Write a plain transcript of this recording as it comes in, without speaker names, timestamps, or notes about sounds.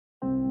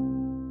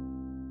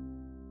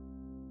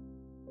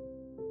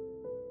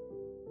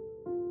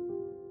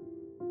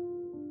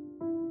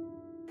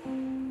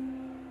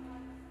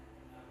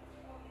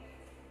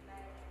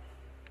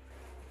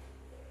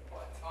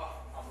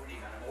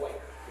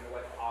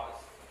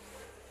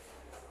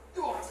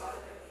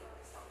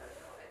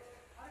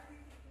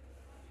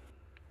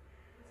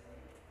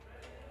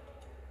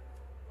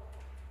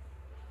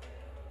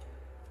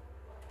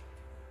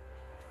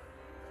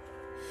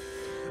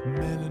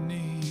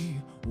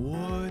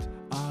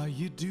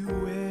you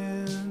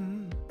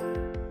doing?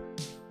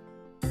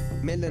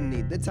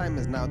 Melany, the time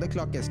is now, the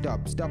clock is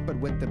stopped. Stop it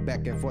with the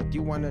back and forth.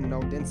 You wanna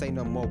know, then say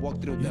no more.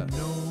 Walk through the... You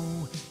know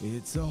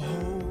it's a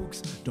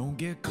hoax, don't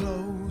get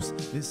close,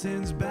 this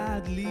ends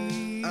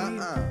badly.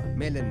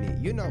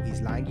 Melany, you know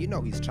he's lying, you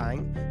know he's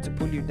trying to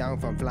pull you down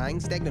from flying.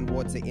 Stagnant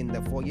water in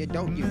the foyer,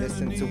 don't you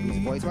listen to his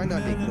voice, why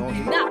not ignore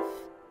him? Enough!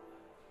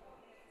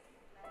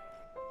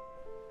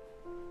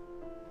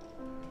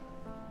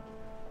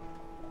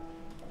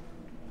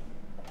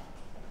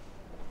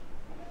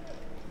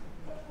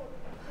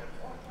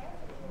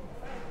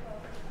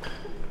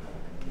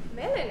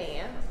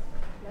 Melany?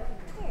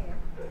 Hey.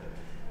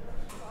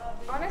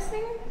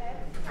 Honestly,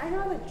 I'd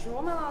rather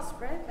draw my last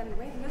breath than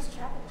wait in this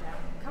traffic jam.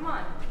 Come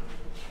on.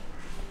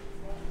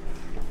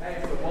 Hey,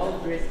 it's the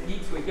well-dressed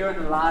geeks. We're here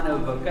in the line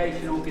of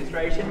vocation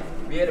orchestration.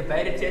 We had a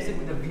beta tested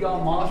with the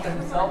VR master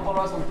himself.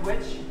 Follow us on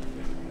Twitch.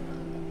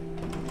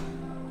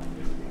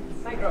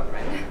 My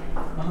girlfriend.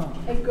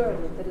 A girl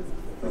that is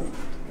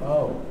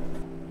Oh.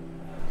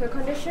 her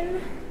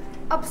condition,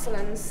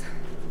 obsolence.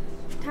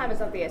 Time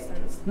is of the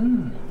essence.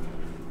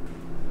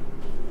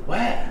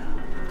 Wow.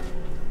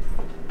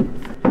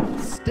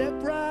 Step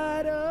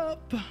right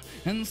up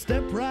and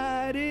step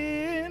right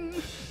in.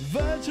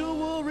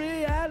 Virtual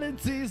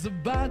reality's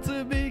about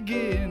to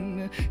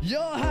begin.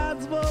 Your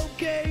heart's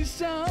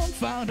vocation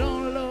found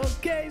on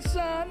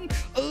location.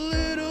 A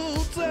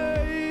little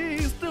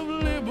taste of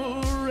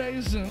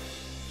liberation.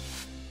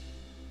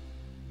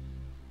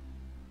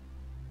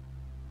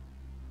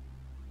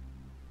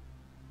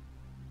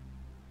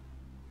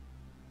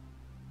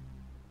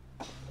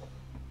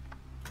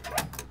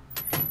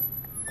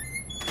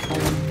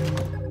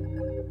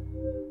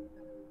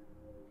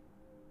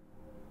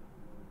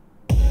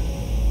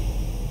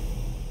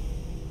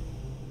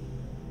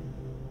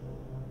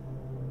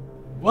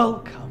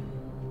 Welcome.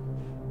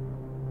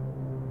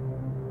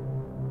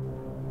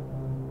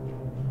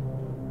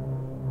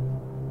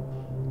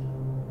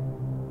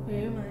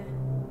 Where am I?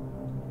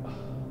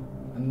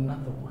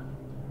 Another one.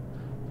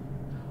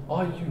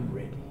 Are you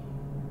ready?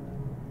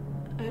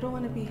 I don't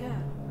want to be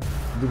here.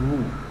 The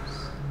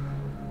rules.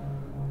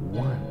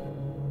 1.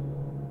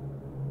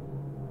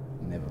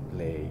 Never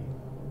play,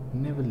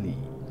 never leave.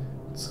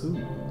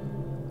 2.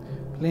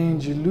 Play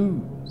and you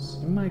lose.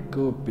 You might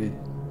go a bit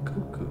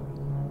cuckoo.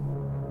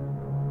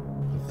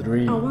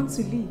 3. I want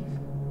to leave.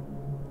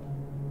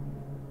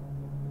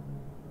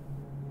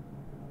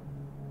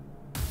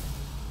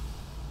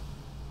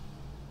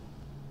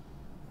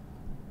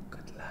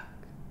 Good luck.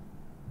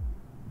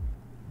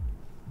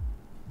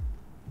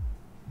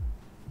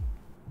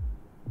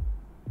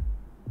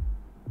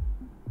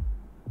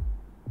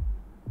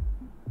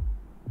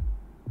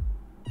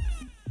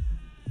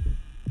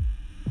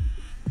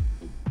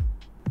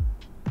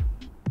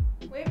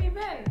 Where have you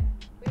been?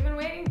 We've been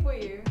waiting for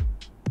you.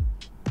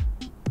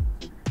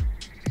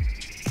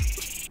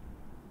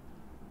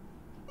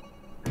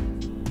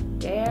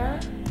 Dare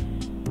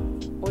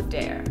or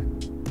dare?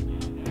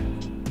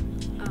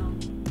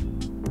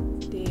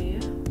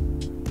 Dare.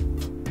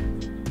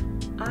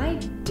 I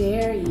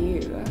dare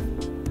you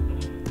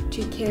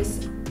to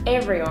kiss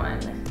everyone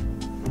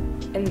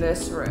in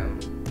this room.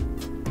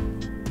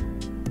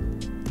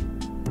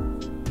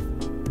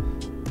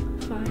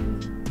 Fine.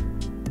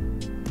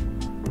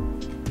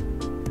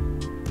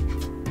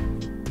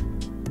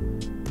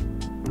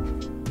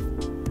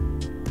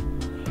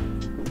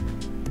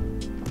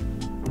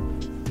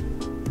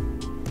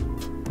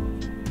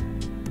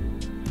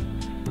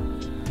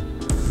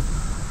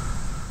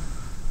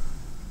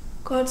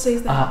 God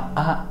says that.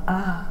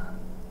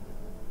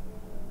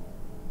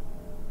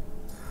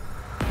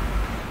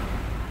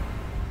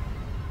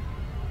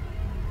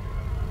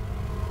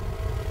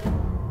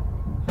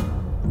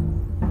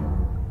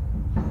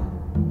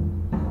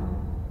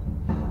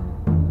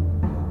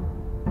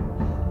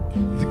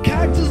 The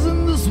characters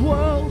in this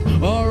world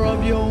are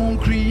of your own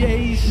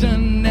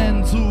creation,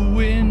 and to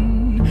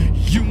win,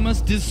 you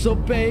must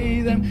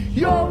disobey them.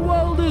 Your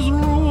world is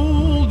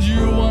ruled,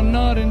 you are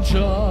not in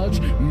charge.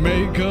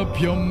 Make up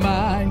your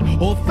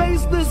mind or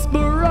face this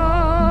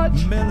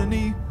barrage.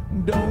 Melany,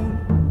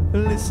 don't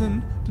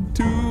listen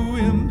to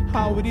him.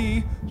 How would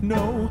he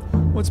know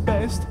what's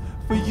best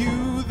for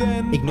you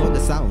then? Ignore the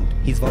sound,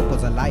 his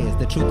vocals are liars.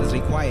 The truth is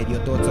required,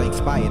 your thoughts are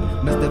expired.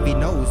 Mr. V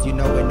knows, you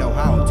know and know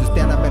how to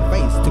stand up and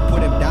face, to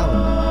put him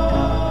down.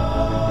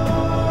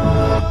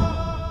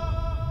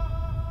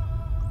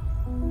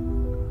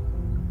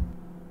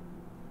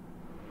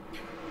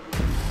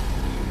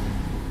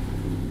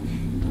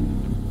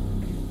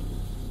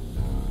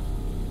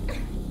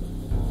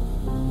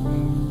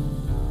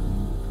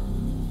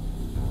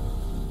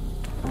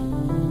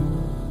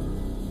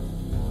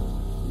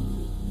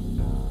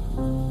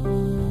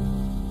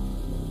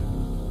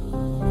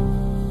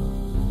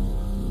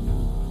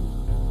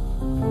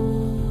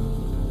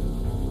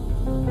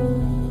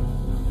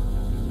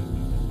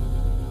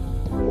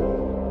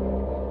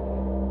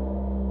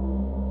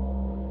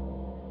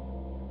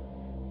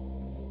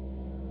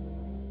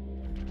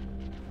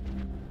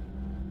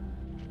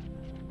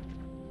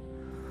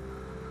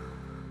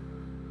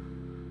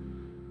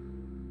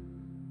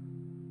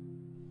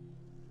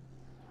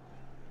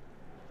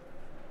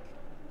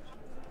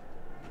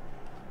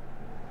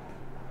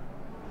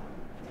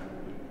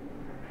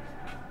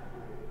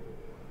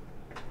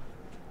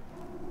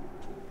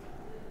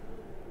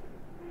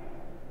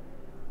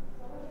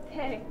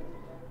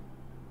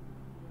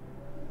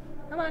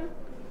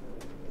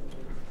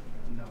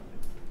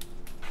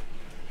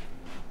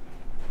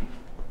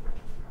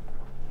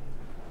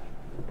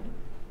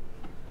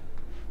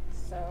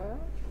 So,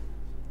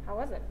 how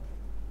was it?